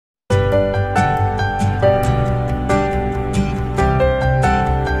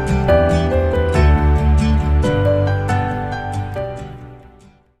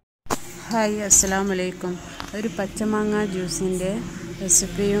Hi അസ്സലാമു അലൈക്കും. ഒരു പച്ചമാങ്ങ ജ്യൂസിൻ്റെ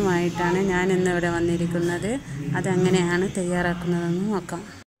റെസിപ്പിയുമായിട്ടാണ് ഞാൻ ഇന്നിവിടെ വന്നിരിക്കുന്നത്. അതെങ്ങനെയാണ് തയ്യാറാക്കുന്നതെന്ന് നോക്കാം.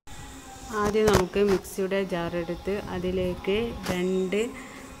 ആദ്യം നമുക്ക് മിക്സിയുടെ ജാറെടുത്ത് അതിലേക്ക് 2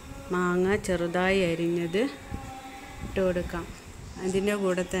 മാങ്ങ ചെറുതായി അരിഞ്ഞത് ഇട്ട് കൊടുക്കാം. അതിൻ്റെ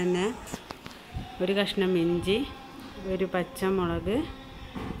കൂടെ തന്നെ ഒരു കഷ്ണം ഇഞ്ചി, ഒരു പച്ചമുളക്,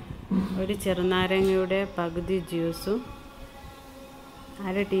 ഒരു ചെറുനാരങ്ങയുടെ പകുതി ജ്യൂസും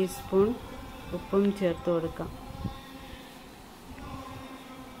 1/2 ടീസ്പൂൺ ഉപ്പും ചേർത്ത് കൊടുക്കാം.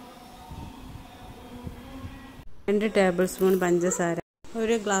 രണ്ട് ടേബിൾ സ്പൂൺ പഞ്ചസാര,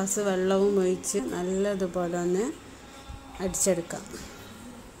 ഒരു ഗ്ലാസ് വെള്ളവും ഒഴിച്ച് നല്ലതുപോലെ ഒന്ന് അടിച്ചെടുക്കാം.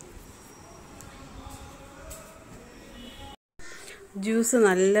 ജ്യൂസ്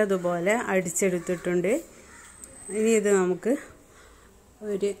നല്ലതുപോലെ അടിച്ചെടുത്തിട്ടുണ്ട്. ഇനി ഇത് നമുക്ക്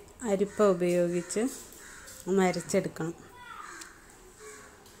ഒരു അരിപ്പ ഉപയോഗിച്ച് ഒന്ന് അരച്ചെടുക്കണം.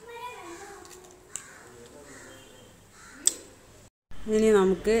 ഇനി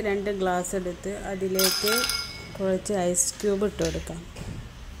നമുക്ക് 2 ഗ്ലാസ് എടുത്ത് അതിലേക്ക് കുറച്ച് ഐസ് ക്യൂബ് ഇട്ട് കൊടുക്കാം.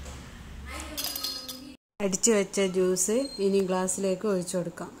 അടിച്ചു വെച്ച ജ്യൂസ് ഇനി ഗ്ലാസ്സിലേക്ക് ഒഴിച്ചു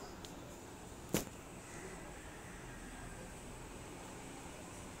കൊടുക്കാം.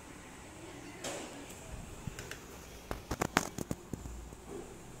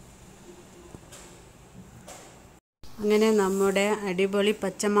 അങ്ങനെ നമ്മുടെ അടിപൊളി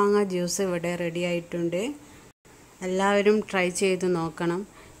പച്ചമാങ്ങ ജ്യൂസ് ഇവിടെ റെഡി ആയിട്ടുണ്ട്. എല്ലാവരും ട്രൈ ചെയ്ത് നോക്കണം.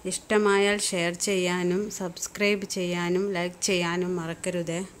 ഇഷ്ടമായാൽ ഷെയർ ചെയ്യാനും സബ്സ്ക്രൈബ് ചെയ്യാനും ലൈക്ക് ചെയ്യാനും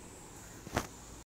മറക്കരുതേ.